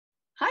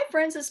Hi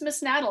friends, it's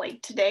Miss Natalie.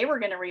 Today we're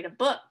going to read a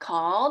book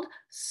called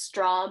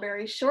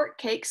Strawberry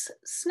Shortcake's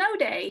Snow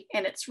Day,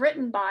 and it's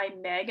written by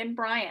Meg and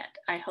Bryant.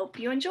 I hope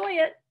you enjoy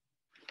it.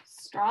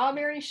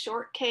 Strawberry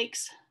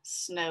Shortcake's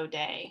Snow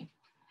Day.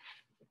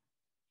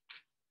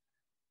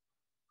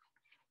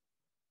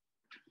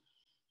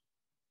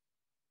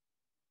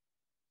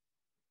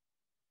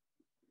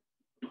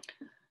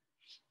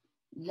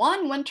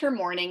 One winter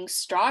morning,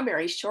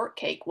 Strawberry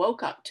Shortcake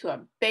woke up to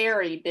a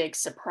very big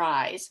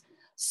surprise.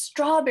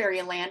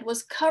 Strawberry Land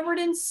was covered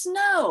in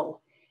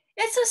snow.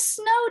 It's a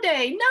snow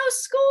day, no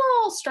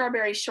school,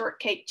 Strawberry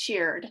Shortcake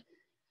cheered.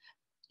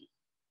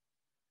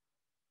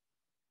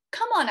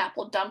 Come on,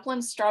 Apple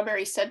Dumpling,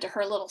 Strawberry said to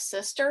her little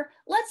sister.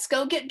 Let's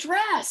go get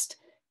dressed.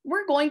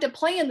 We're going to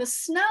play in the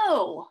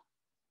snow.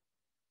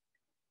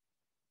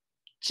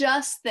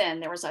 Just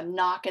then there was a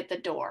knock at the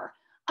door.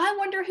 I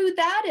wonder who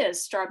that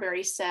is,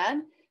 Strawberry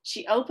said.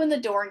 She opened the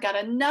door and got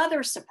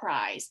another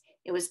surprise.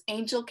 It was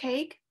Angel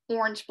Cake,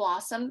 Orange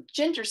Blossom,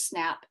 Ginger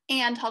Snap,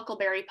 and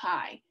Huckleberry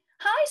Pie.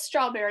 Hi,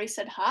 Strawberry,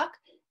 said Huck.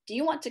 Do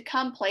you want to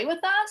come play with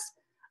us?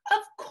 Of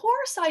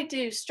course I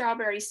do,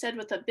 Strawberry said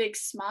with a big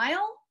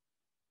smile.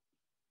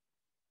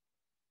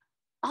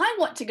 I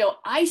want to go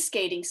ice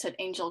skating, said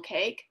Angel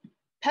Cake.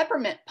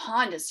 Peppermint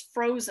Pond is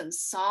frozen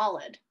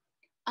solid.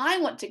 I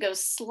want to go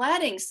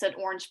sledding, said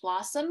Orange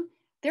Blossom.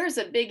 There's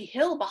a big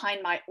hill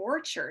behind my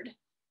orchard.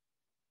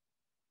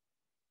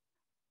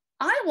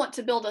 I want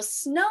to build a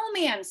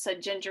snowman,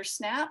 said Ginger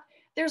Snap.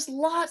 There's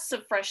lots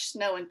of fresh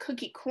snow in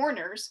Cookie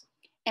Corners.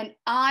 And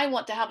I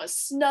want to have a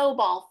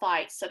snowball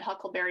fight, said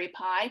Huckleberry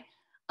Pie.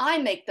 I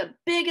make the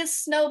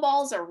biggest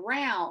snowballs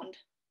around.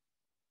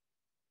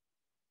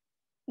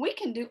 We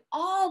can do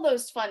all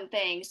those fun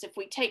things if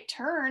we take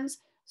turns,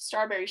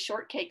 Strawberry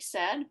Shortcake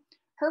said.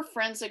 Her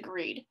friends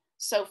agreed.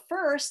 So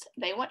first,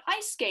 they went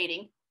ice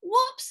skating.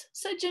 Whoops,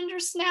 said Ginger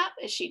Snap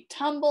as she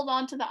tumbled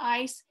onto the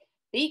ice.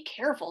 Be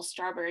careful,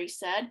 Strawberry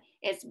said.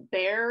 It's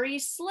very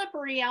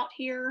slippery out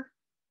here.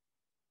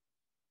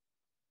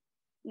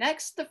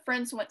 Next, the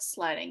friends went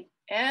sledding.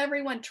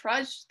 Everyone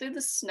trudged through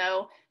the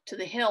snow to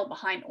the hill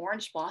behind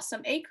Orange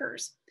Blossom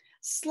Acres.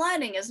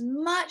 Sledding is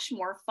much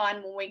more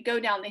fun when we go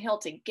down the hill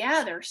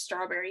together,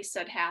 Strawberry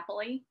said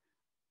happily.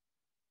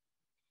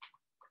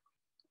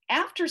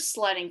 After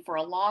sledding for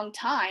a long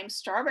time,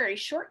 Strawberry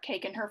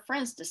Shortcake and her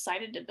friends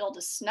decided to build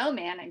a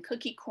snowman in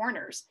Cookie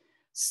Corners.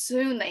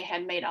 Soon they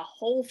had made a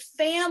whole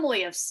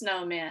family of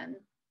snowmen.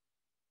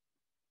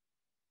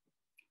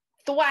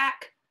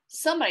 Thwack!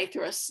 Somebody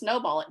threw a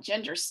snowball at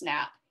Ginger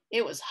Snap.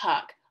 It was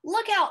Huck.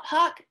 Look out,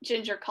 Huck,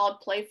 Ginger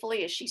called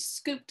playfully as she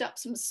scooped up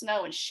some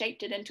snow and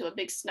shaped it into a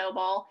big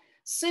snowball.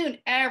 Soon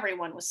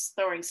everyone was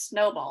throwing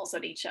snowballs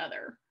at each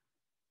other.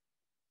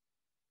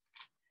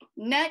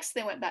 Next,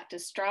 they went back to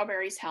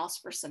Strawberry's house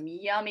for some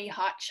yummy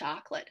hot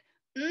chocolate.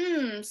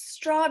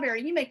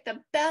 Strawberry, you make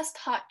the best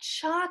hot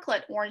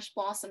chocolate, Orange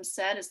Blossom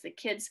said as the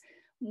kids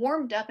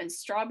warmed up in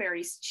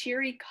Strawberry's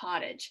cheery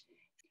cottage.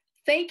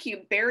 Thank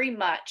you very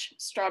much,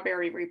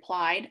 Strawberry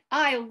replied.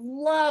 I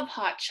love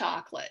hot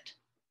chocolate.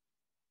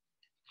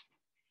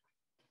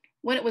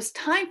 When it was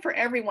time for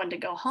everyone to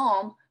go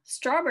home,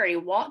 Strawberry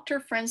walked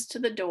her friends to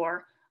the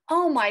door.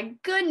 Oh my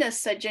goodness,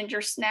 said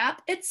Ginger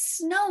Snap, it's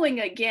snowing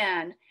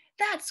again.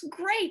 That's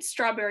great,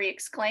 Strawberry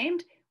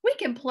exclaimed. We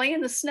can play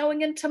in the snow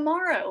again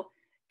tomorrow.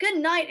 Good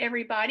night,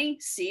 everybody.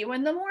 See you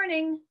in the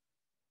morning.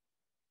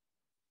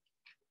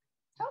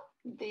 Oh,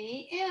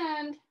 the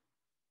end.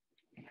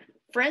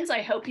 Friends,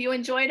 I hope you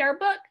enjoyed our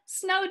book,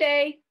 Snow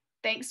Day.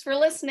 Thanks for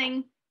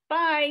listening.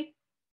 Bye.